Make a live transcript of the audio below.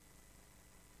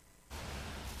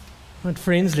Right,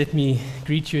 friends, let me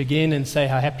greet you again and say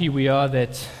how happy we are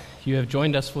that you have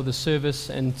joined us for the service,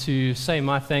 and to say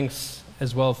my thanks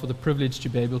as well for the privilege to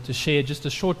be able to share just a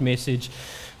short message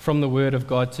from the Word of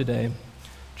God today,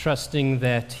 trusting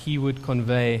that He would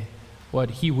convey what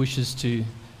He wishes to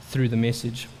through the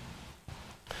message.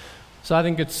 So I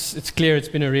think it's clear it's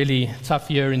been a really tough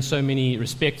year in so many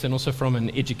respects, and also from an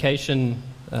education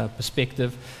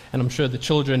perspective, and I'm sure the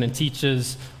children and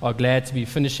teachers are glad to be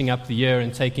finishing up the year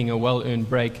and taking a well-earned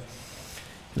break.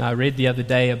 And I read the other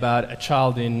day about a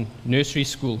child in nursery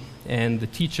school, and the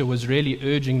teacher was really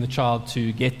urging the child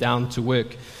to get down to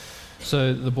work.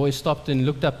 So the boy stopped and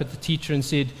looked up at the teacher and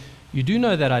said, "You do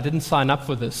know that I didn't sign up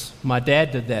for this. My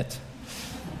dad did that."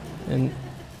 And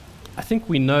I think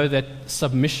we know that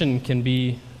submission can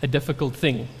be a difficult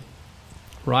thing,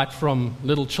 right from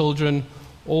little children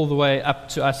all the way up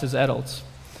to us as adults.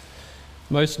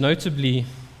 Most notably,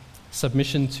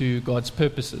 submission to God's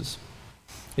purposes.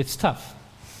 It's tough.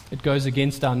 It goes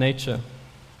against our nature.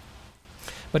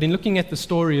 But in looking at the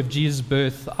story of Jesus'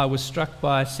 birth, I was struck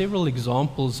by several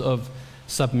examples of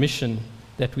submission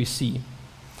that we see.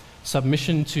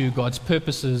 Submission to God's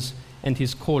purposes and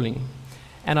His calling.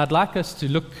 And I'd like us to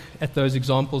look at those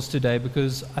examples today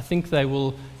because I think they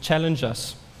will challenge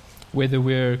us, whether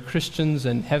we're Christians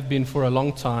and have been for a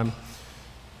long time,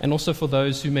 and also for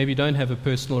those who maybe don't have a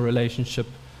personal relationship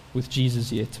with Jesus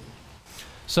yet.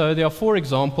 So there are 4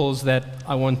 examples that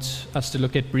I want us to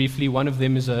look at briefly. One of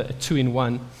them is a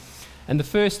 2-in-1. And the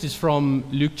first is from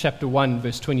Luke chapter 1,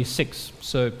 verse 26.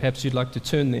 So perhaps you'd like to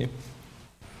turn there.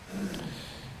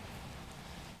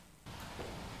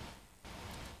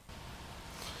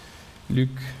 Luke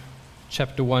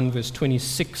chapter 1, verse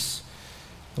 26.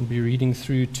 I'll be reading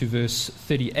through to verse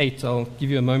 38. I'll give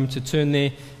you a moment to turn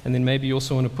there, and then maybe you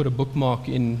also want to put a bookmark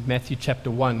in Matthew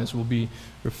chapter 1, as we'll be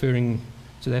referring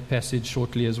to that passage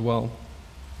shortly as well.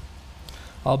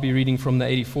 I'll be reading from the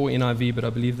 84 NIV, but I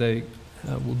believe they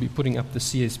will be putting up the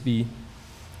CSB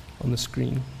on the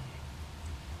screen.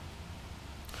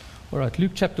 All right,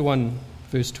 Luke chapter 1,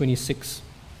 verse 26.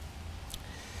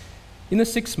 In the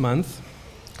 6th month,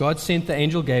 God sent the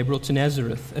angel Gabriel to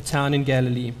Nazareth, a town in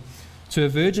Galilee, to a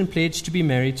virgin pledged to be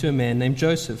married to a man named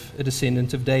Joseph, a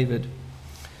descendant of David.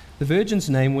 The virgin's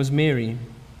name was Mary.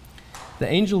 The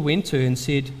angel went to her and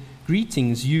said,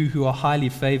 "Greetings, you who are highly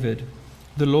favored.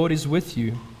 The Lord is with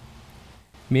you."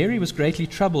 Mary was greatly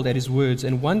troubled at his words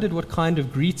and wondered what kind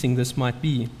of greeting this might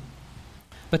be.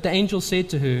 But the angel said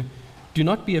to her, "Do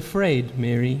not be afraid,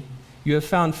 Mary. You have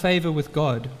found favor with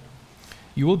God.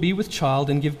 You will be with child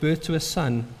and give birth to a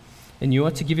son, and you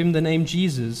are to give him the name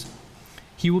Jesus.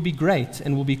 He will be great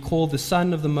and will be called the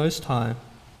Son of the Most High.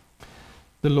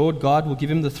 The Lord God will give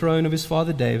him the throne of his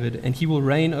father David, and he will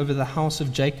reign over the house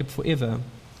of Jacob forever.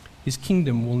 His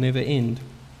kingdom will never end."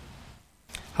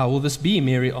 "How will this be?"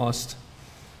 Mary asked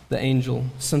the angel,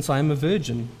 "since I am a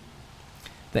virgin?"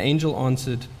 The angel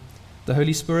answered, "The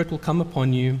Holy Spirit will come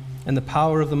upon you, and the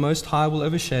power of the Most High will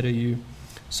overshadow you.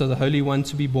 So the Holy One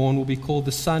to be born will be called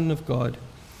the Son of God.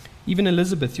 Even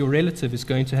Elizabeth, your relative, is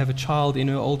going to have a child in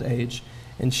her old age,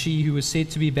 and she who was said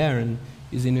to be barren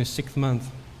is in her 6th month.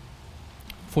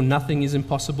 For nothing is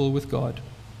impossible with God."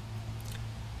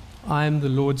 "I am the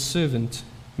Lord's servant,"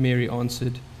 Mary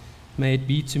answered. "May it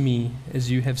be to me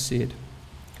as you have said."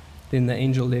 Then the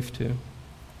angel left her.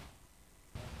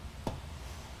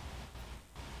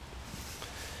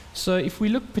 So if we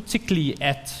look particularly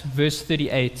at verse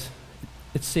 38,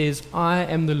 it says, "I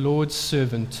am the Lord's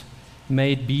servant.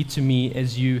 May it be to me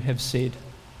as you have said."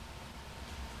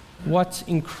 What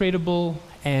incredible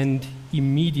and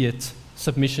immediate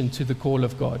submission to the call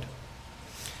of God.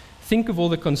 Think of all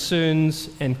the concerns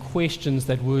and questions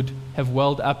that would have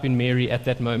welled up in Mary at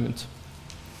that moment.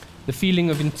 The feeling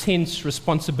of intense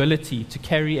responsibility to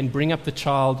carry and bring up the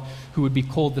child who would be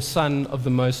called the Son of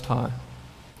the Most High.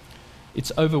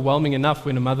 It's overwhelming enough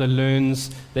when a mother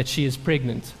learns that she is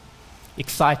pregnant.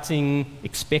 Exciting,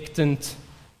 expectant,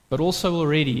 but also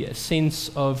already a sense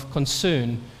of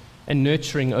concern and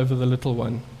nurturing over the little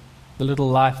one, the little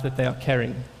life that they are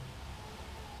carrying.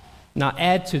 Now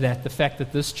add to that the fact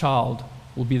that this child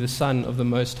will be the Son of the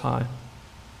Most High.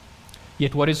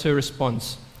 Yet what is her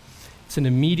response? It's an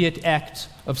immediate act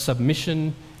of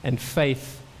submission and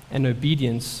faith and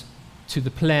obedience to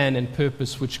the plan and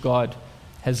purpose which God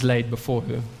has laid before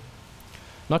her.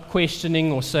 Not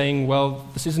questioning or saying, well,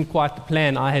 this isn't quite the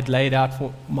plan I had laid out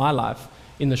for my life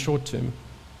in the short term.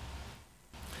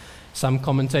 Some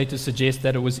commentators suggest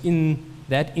that it was in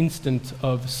that instant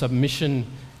of submission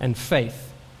and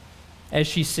faith, as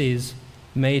she says,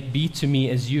 "May it be to me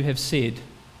as you have said,"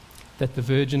 that the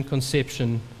virgin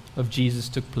conception of Jesus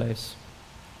took place.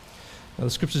 Now,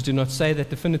 the scriptures do not say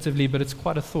that definitively, but it's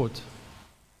quite a thought.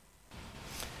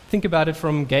 Think about it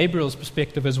from Gabriel's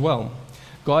perspective as well.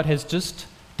 God has just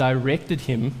directed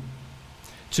him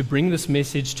to bring this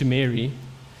message to Mary,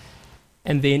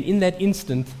 and then in that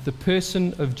instant, the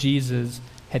person of Jesus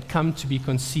had come to be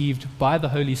conceived by the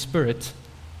Holy Spirit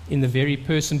in the very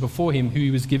person before him who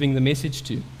he was giving the message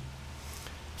to.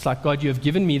 It's like, God, you have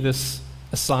given me this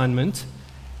assignment,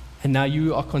 and now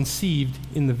you are conceived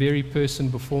in the very person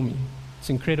before me. It's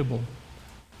incredible.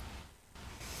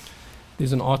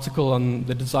 There's an article on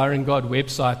the Desiring God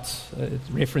website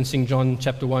referencing John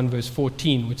chapter 1, verse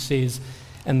 14, which says,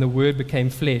 "And the Word became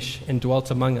flesh and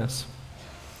dwelt among us."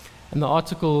 And the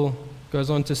article goes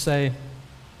on to say,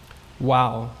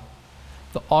 wow,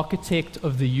 the architect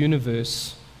of the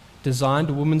universe designed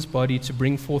a woman's body to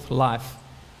bring forth life,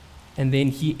 and then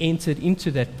he entered into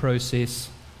that process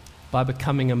by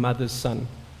becoming a mother's son.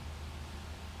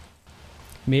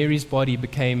 Mary's body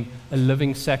became a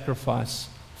living sacrifice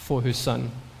for her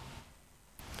son.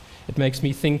 It makes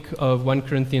me think of 1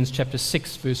 Corinthians chapter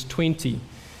 6, verse 20,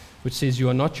 which says, "You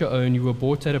are not your own, you were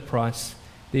bought at a price,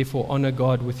 therefore honor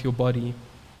God with your body."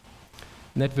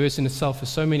 And that verse in itself has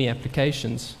so many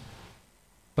applications,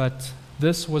 but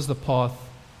this was the path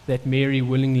that Mary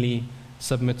willingly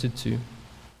submitted to.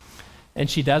 And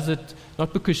she does it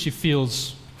not because she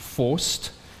feels forced,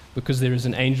 because there is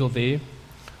an angel there,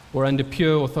 or under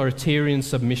pure authoritarian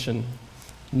submission.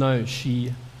 No,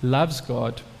 she loves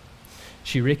God.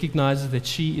 She recognizes that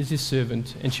she is his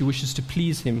servant, and she wishes to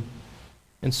please him,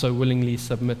 and so willingly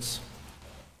submits.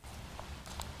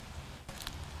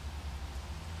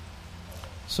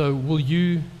 So will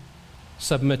you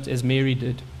submit as Mary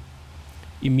did,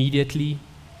 immediately,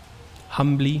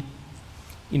 humbly,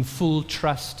 in full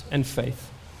trust and faith,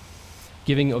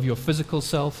 giving of your physical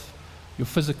self, your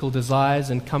physical desires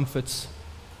and comforts,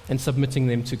 and submitting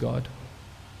them to God?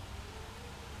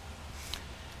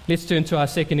 Let's turn to our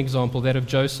second example, that of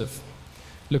Joseph.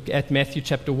 Look at Matthew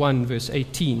chapter 1, verse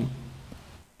 18.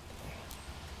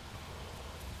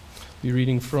 We're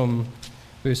reading from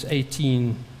verse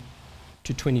 18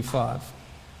 to 25.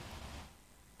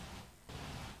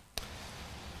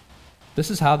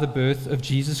 This is how the birth of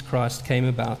Jesus Christ came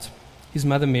about. His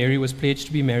mother Mary was pledged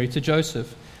to be married to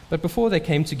Joseph, but before they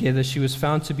came together, she was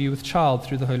found to be with child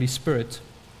through the Holy Spirit.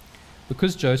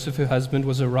 Because Joseph, her husband,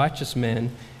 was a righteous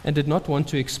man and did not want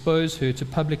to expose her to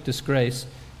public disgrace,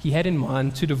 he had in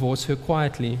mind to divorce her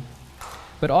quietly.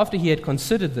 But after he had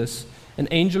considered this, an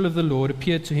angel of the Lord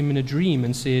appeared to him in a dream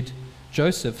and said,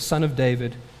 "Joseph, son of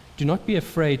David, do not be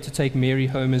afraid to take Mary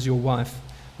home as your wife,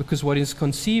 because what is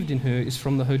conceived in her is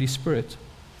from the Holy Spirit.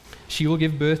 She will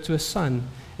give birth to a son,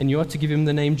 and you are to give him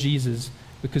the name Jesus,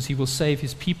 because he will save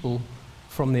his people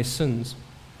from their sins."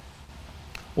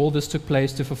 All this took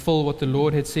place to fulfill what the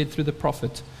Lord had said through the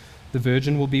prophet, "The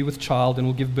virgin will be with child and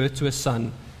will give birth to a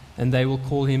son, and they will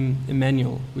call him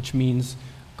Emmanuel," which means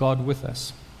God with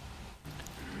us.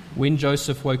 When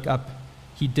Joseph woke up,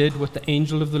 he did what the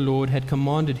angel of the Lord had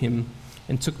commanded him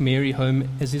and took Mary home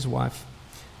as his wife.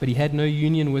 But he had no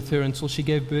union with her until she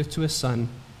gave birth to a son,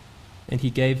 and he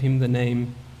gave him the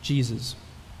name Jesus.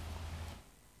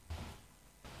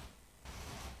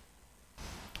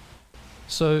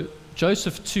 So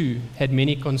Joseph too had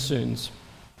many concerns.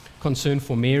 Concern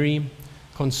for Mary,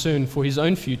 concern for his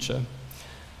own future.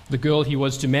 The girl he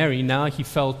was to marry, now he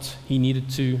felt he needed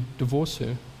to divorce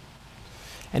her.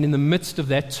 And in the midst of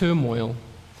that turmoil,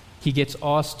 he gets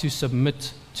asked to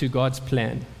submit to God's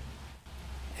plan.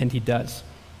 And he does.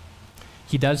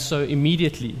 He does so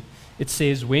immediately. It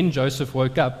says, when Joseph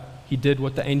woke up, he did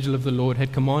what the angel of the Lord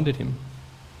had commanded him.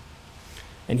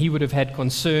 And he would have had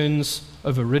concerns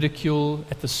over ridicule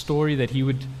at the story that he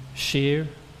would share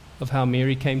of how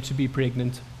Mary came to be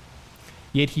pregnant.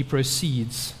 Yet he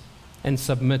proceeds and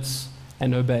submits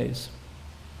and obeys.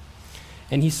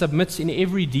 And he submits in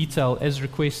every detail as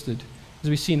requested. As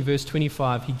we see in verse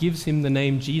 25, he gives him the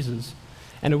name Jesus.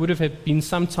 And it would have been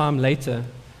some time later,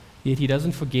 yet he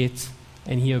doesn't forget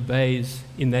and he obeys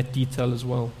in that detail as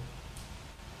well.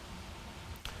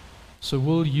 So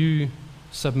will you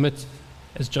submit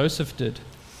as Joseph did,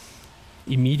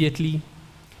 immediately,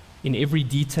 in every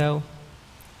detail,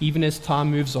 even as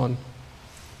time moves on?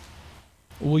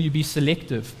 Or will you be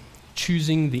selective,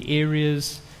 choosing the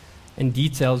areas and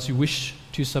details you wish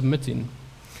to submit in,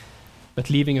 but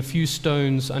leaving a few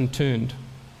stones unturned,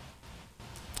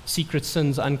 secret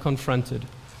sins unconfronted,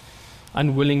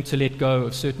 unwilling to let go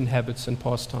of certain habits and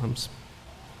pastimes?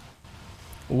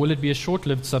 Or will it be a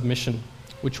short-lived submission,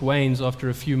 which wanes after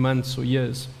a few months or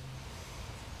years?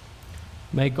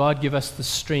 May God give us the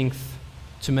strength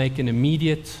to make an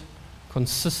immediate,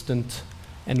 consistent,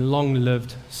 and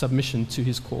long-lived submission to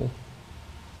his call.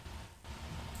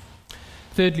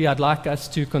 Thirdly, I'd like us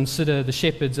to consider the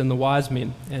shepherds and the wise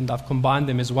men, and I've combined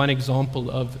them as one example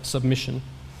of submission.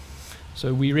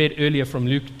 So we read earlier from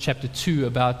Luke chapter 2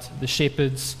 about the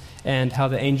shepherds and how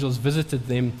the angels visited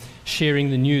them, sharing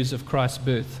the news of Christ's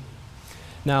birth.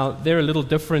 Now, they're a little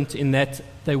different in that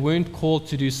they weren't called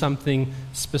to do something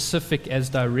specific as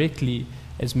directly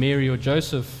as Mary or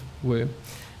Joseph were.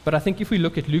 But I think if we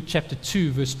look at Luke chapter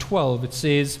 2, verse 12, it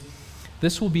says,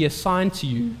 "This will be a sign to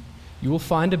you. You will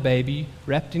find a baby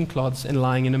wrapped in cloths and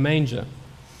lying in a manger."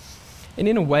 And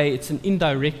in a way, it's an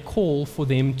indirect call for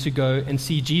them to go and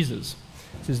see Jesus.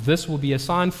 It says, "This will be a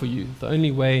sign for you." The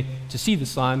only way to see the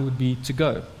sign would be to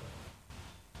go.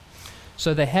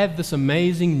 So they have this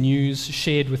amazing news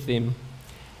shared with them,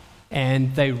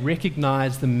 and they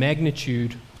recognize the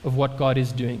magnitude of what God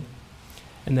is doing.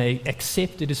 And they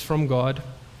accept it is from God,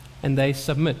 and they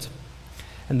submit.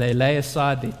 And they lay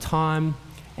aside their time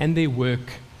and their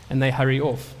work, and they hurry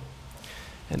off.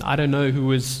 And I don't know who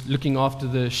was looking after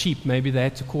the sheep. Maybe they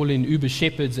had to call in Uber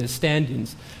shepherds as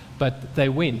stand-ins, but they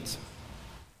went.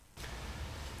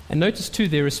 And notice too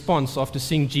their response after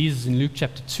seeing Jesus in Luke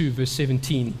chapter 2, verse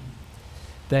 17.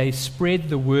 They spread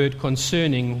the word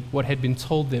concerning what had been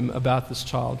told them about this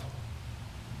child.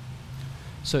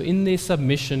 So in their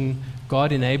submission,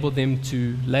 God enabled them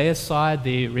to lay aside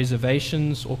their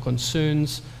reservations or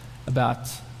concerns about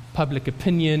public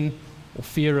opinion or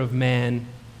fear of man,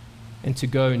 and to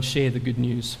go and share the good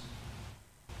news.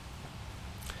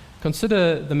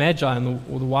 Consider the Magi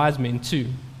or the wise men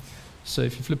too. So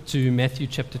if you flip to Matthew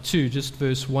chapter 2, just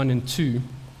verse 1 and 2.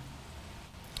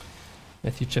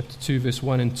 Matthew chapter 2, verse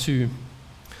 1 and 2.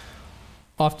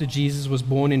 After Jesus was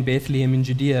born in Bethlehem in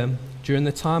Judea, during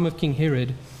the time of King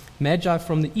Herod, Magi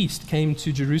from the east came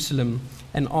to Jerusalem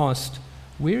and asked,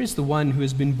 "Where is the one who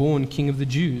has been born King of the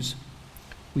Jews?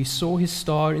 We saw his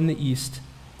star in the east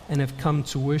and have come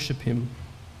to worship him."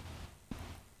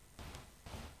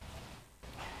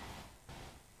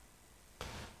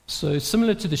 So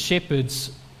similar to the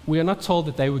shepherds, we are not told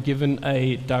that they were given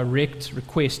a direct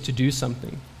request to do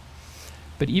something.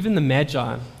 But even the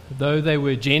Magi, though they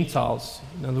were Gentiles,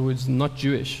 in other words, not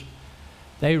Jewish,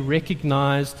 they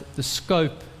recognized the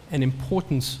scope and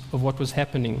importance of what was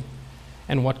happening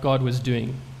and what God was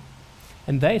doing.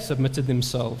 And they submitted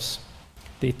themselves,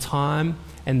 their time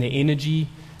and their energy,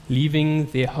 leaving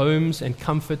their homes and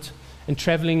comfort and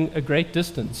traveling a great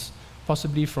distance,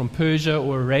 possibly from Persia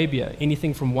or Arabia,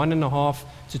 anything from 1,500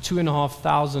 to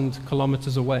 2,500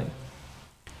 kilometers away,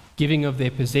 giving of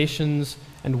their possessions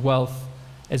and wealth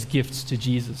as gifts to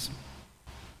Jesus.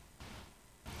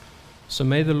 So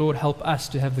may the Lord help us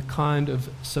to have the kind of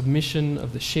submission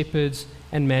of the shepherds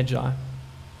and Magi,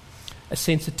 a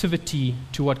sensitivity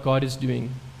to what God is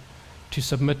doing, to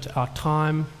submit our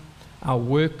time, our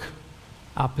work,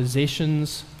 our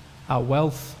possessions, our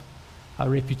wealth, our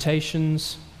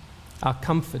reputations, our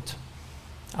comfort,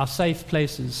 our safe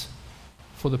places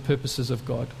for the purposes of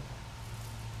God.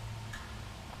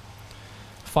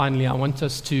 Finally, I want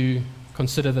us to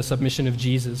consider the submission of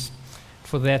Jesus.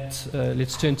 For that,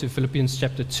 let's turn to Philippians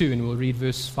chapter 2 and we'll read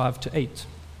verse 5 to 8.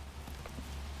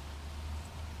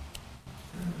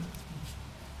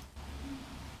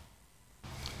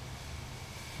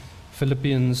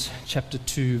 Philippians chapter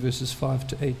 2, verses 5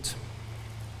 to 8.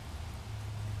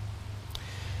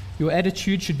 Your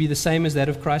attitude should be the same as that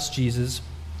of Christ Jesus,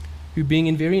 who being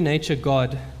in very nature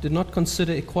God, did not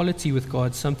consider equality with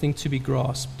God something to be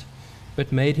grasped,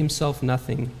 but made himself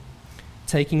nothing,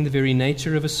 taking the very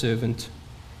nature of a servant,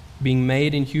 being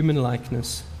made in human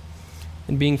likeness,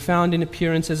 and being found in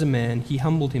appearance as a man, he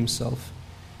humbled himself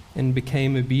and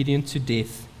became obedient to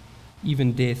death,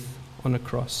 even death on a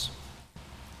cross.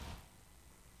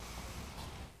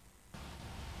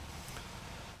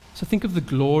 So think of the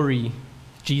glory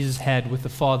Jesus had with the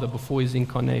Father before his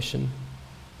incarnation,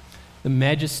 the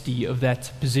majesty of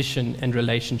that position and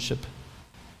relationship.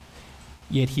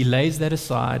 Yet he lays that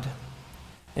aside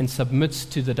and submits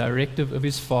to the directive of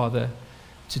his Father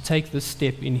to take this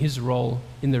step in his role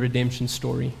in the redemption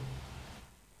story.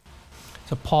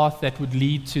 It's a path that would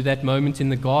lead to that moment in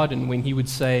the garden when he would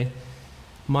say,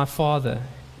 "My Father,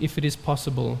 if it is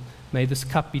possible, may this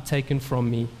cup be taken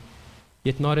from me,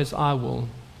 yet not as I will,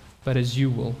 but as you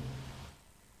will."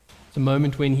 It's a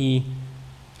moment when he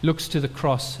looks to the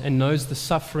cross and knows the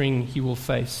suffering he will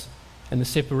face and the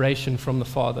separation from the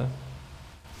Father.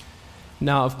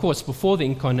 Now, of course, before the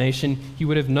incarnation, he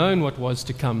would have known what was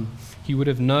to come. He would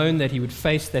have known that he would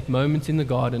face that moment in the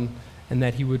garden and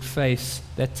that he would face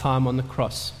that time on the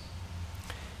cross.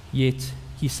 Yet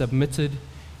he submitted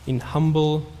in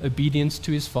humble obedience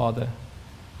to his Father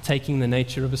taking the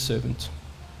nature of a servant.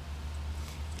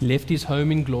 He left his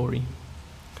home in glory,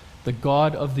 the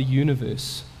God of the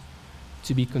universe,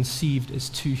 to be conceived as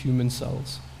two human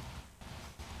cells.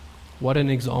 What an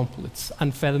example. It's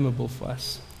unfathomable for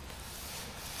us.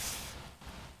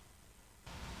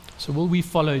 So will we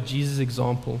follow Jesus'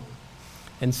 example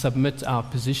and submit our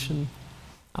position,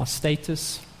 our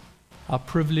status, our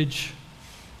privilege,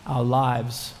 our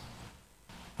lives,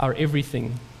 our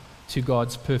everything to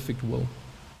God's perfect will?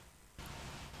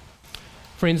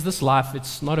 Friends, this life,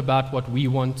 it's not about what we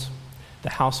want, the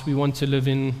house we want to live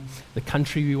in, the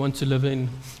country we want to live in,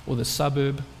 or the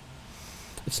suburb.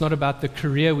 It's not about the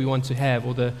career we want to have,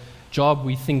 or the job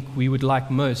we think we would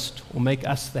like most, or make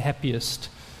us the happiest,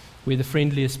 where the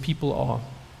friendliest people are,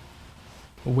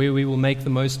 or where we will make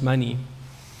the most money,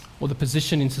 or the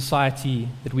position in society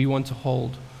that we want to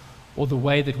hold, or the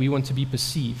way that we want to be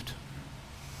perceived.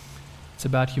 It's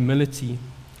about humility,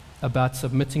 about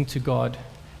submitting to God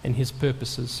and His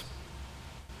purposes.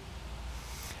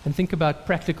 And think about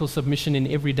practical submission in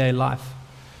everyday life.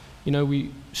 You know,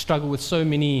 we struggle with so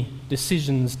many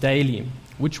decisions daily,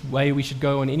 which way we should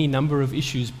go on any number of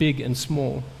issues, big and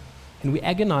small, and we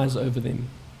agonize over them.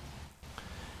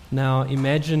 Now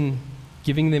imagine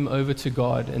giving them over to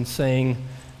God and saying,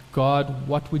 God,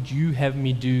 what would you have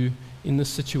me do in this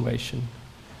situation?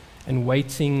 And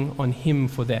waiting on Him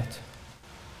for that.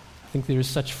 I think there is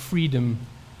such freedom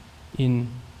in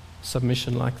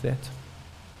submission like that.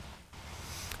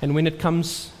 And when it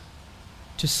comes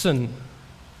to sin,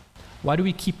 why do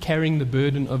we keep carrying the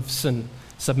burden of sin,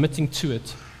 submitting to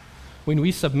it? When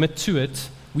we submit to it,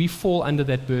 we fall under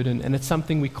that burden, and it's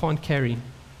something we can't carry.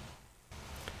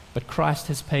 But Christ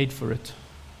has paid for it.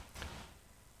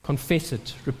 Confess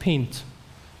it, repent,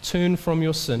 turn from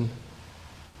your sin,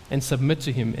 and submit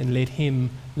to Him, and let Him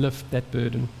lift that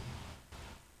burden.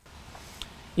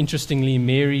 Interestingly,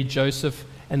 Mary, Joseph,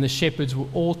 and the shepherds were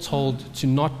all told to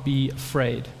not be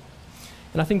afraid.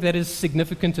 And I think that is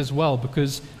significant as well,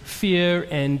 because fear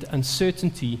and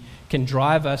uncertainty can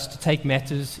drive us to take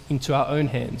matters into our own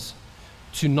hands,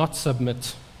 to not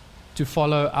submit, to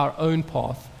follow our own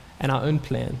path and our own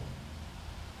plan.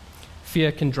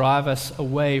 Fear can drive us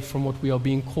away from what we are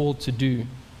being called to do,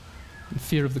 in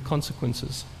fear of the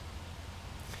consequences.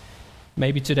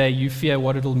 Maybe today you fear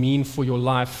what it'll mean for your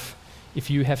life if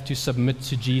you have to submit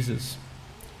to Jesus,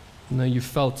 even though you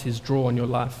felt His draw on your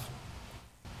life.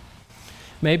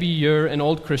 Maybe you're an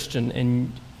old Christian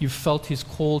and you've felt His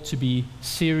call to be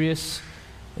serious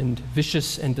and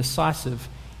vicious and decisive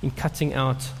in cutting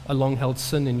out a long-held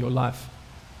sin in your life.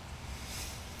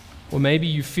 Or maybe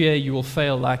you fear you will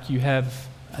fail like you have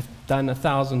done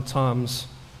 1,000 times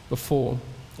before,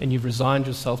 and you've resigned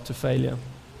yourself to failure.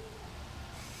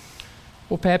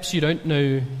 Or perhaps you don't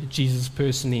know Jesus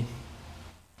personally,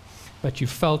 but you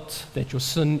felt that your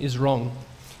sin is wrong.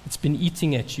 It's been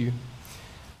eating at you,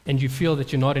 and you feel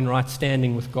that you're not in right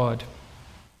standing with God.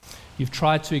 You've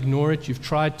tried to ignore it, you've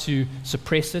tried to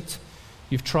suppress it,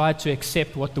 you've tried to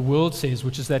accept what the world says,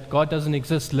 which is that God doesn't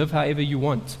exist, live however you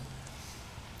want.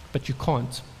 But you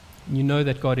can't. You know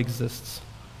that God exists.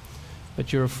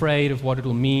 But you're afraid of what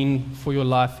it'll mean for your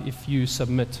life if you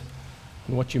submit,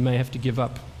 and what you may have to give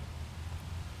up.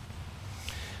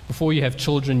 Before you have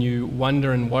children, you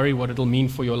wonder and worry what it'll mean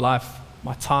for your life.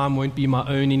 My time won't be my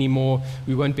own anymore.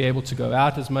 We won't be able to go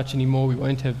out as much anymore. We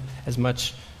won't have as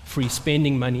much free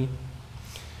spending money.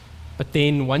 But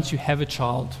then once you have a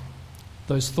child,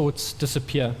 those thoughts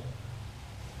disappear.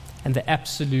 And the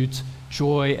absolute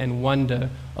joy and wonder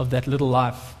of that little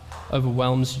life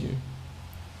overwhelms you.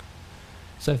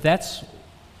 So if that's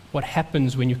what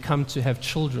happens when you come to have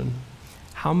children,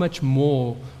 how much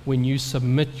more when you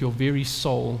submit your very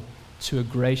soul to a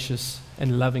gracious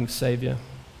and loving Savior?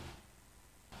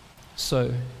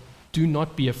 So, do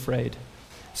not be afraid.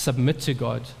 Submit to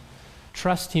God.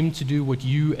 Trust Him to do what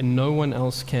you and no one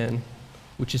else can,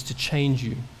 which is to change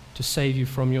you, to save you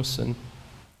from your sin.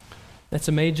 That's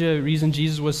a major reason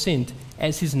Jesus was sent.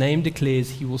 As His name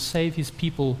declares, He will save His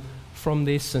people from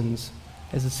their sins,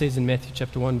 as it says in Matthew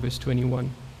chapter 1, verse 21.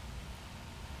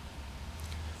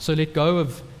 So let go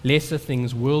of lesser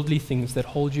things, worldly things that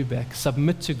hold you back.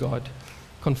 Submit to God.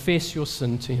 Confess your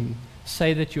sin to Him.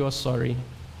 Say that you are sorry.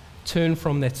 Turn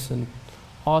from that sin.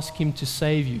 Ask Him to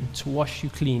save you, to wash you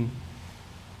clean.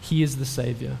 He is the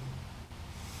Savior.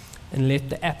 And let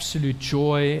the absolute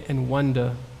joy and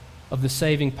wonder of the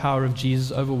saving power of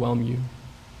Jesus overwhelm you.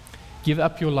 Give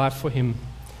up your life for Him,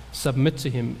 submit to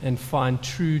Him, and find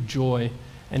true joy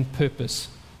and purpose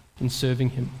in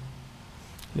serving Him.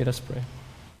 Let us pray.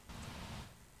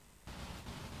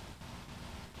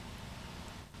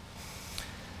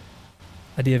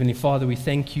 Our dear Heavenly Father, we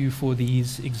thank you for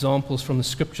these examples from the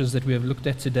scriptures that we have looked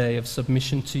at today of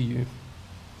submission to you.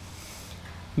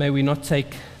 May we not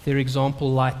take their example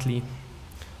lightly,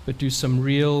 but do some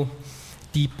real,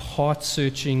 deep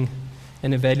heart-searching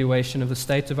and evaluation of the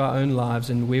state of our own lives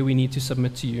and where we need to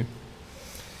submit to you.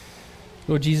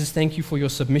 Lord Jesus, thank you for your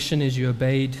submission as you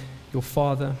obeyed your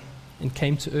Father and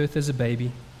came to earth as a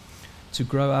baby to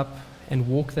grow up and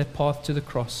walk that path to the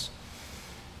cross,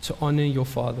 to honor your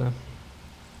Father,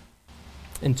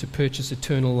 and to purchase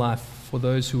eternal life for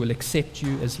those who will accept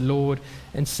you as Lord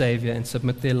and Savior and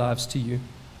submit their lives to you.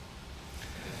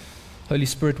 Holy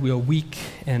Spirit, we are weak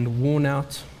and worn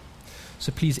out,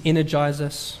 so please energize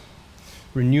us,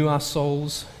 renew our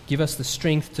souls, give us the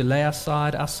strength to lay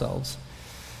aside ourselves.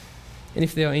 And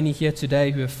if there are any here today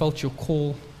who have felt your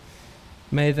call,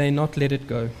 may they not let it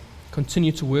go.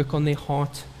 Continue to work on their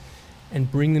heart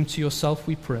and bring them to yourself,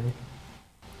 we pray.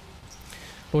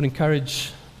 Lord,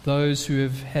 encourage those who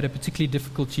have had a particularly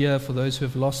difficult year, for those who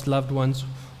have lost loved ones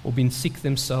or been sick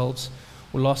themselves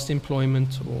or lost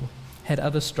employment or had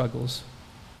other struggles.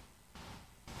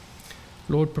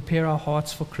 Lord, prepare our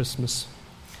hearts for Christmas.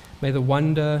 May the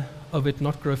wonder of it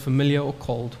not grow familiar or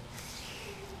cold.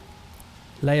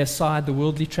 Lay aside the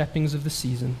worldly trappings of the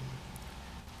season.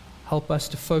 Help us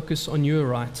to focus on you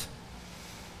aright.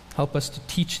 Help us to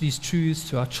teach these truths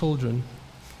to our children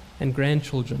and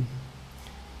grandchildren,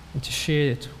 and to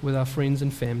share it with our friends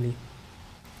and family.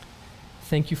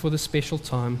 Thank you for this special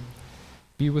time.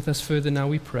 Be with us further now,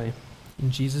 we pray.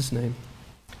 In Jesus' name,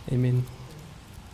 amen.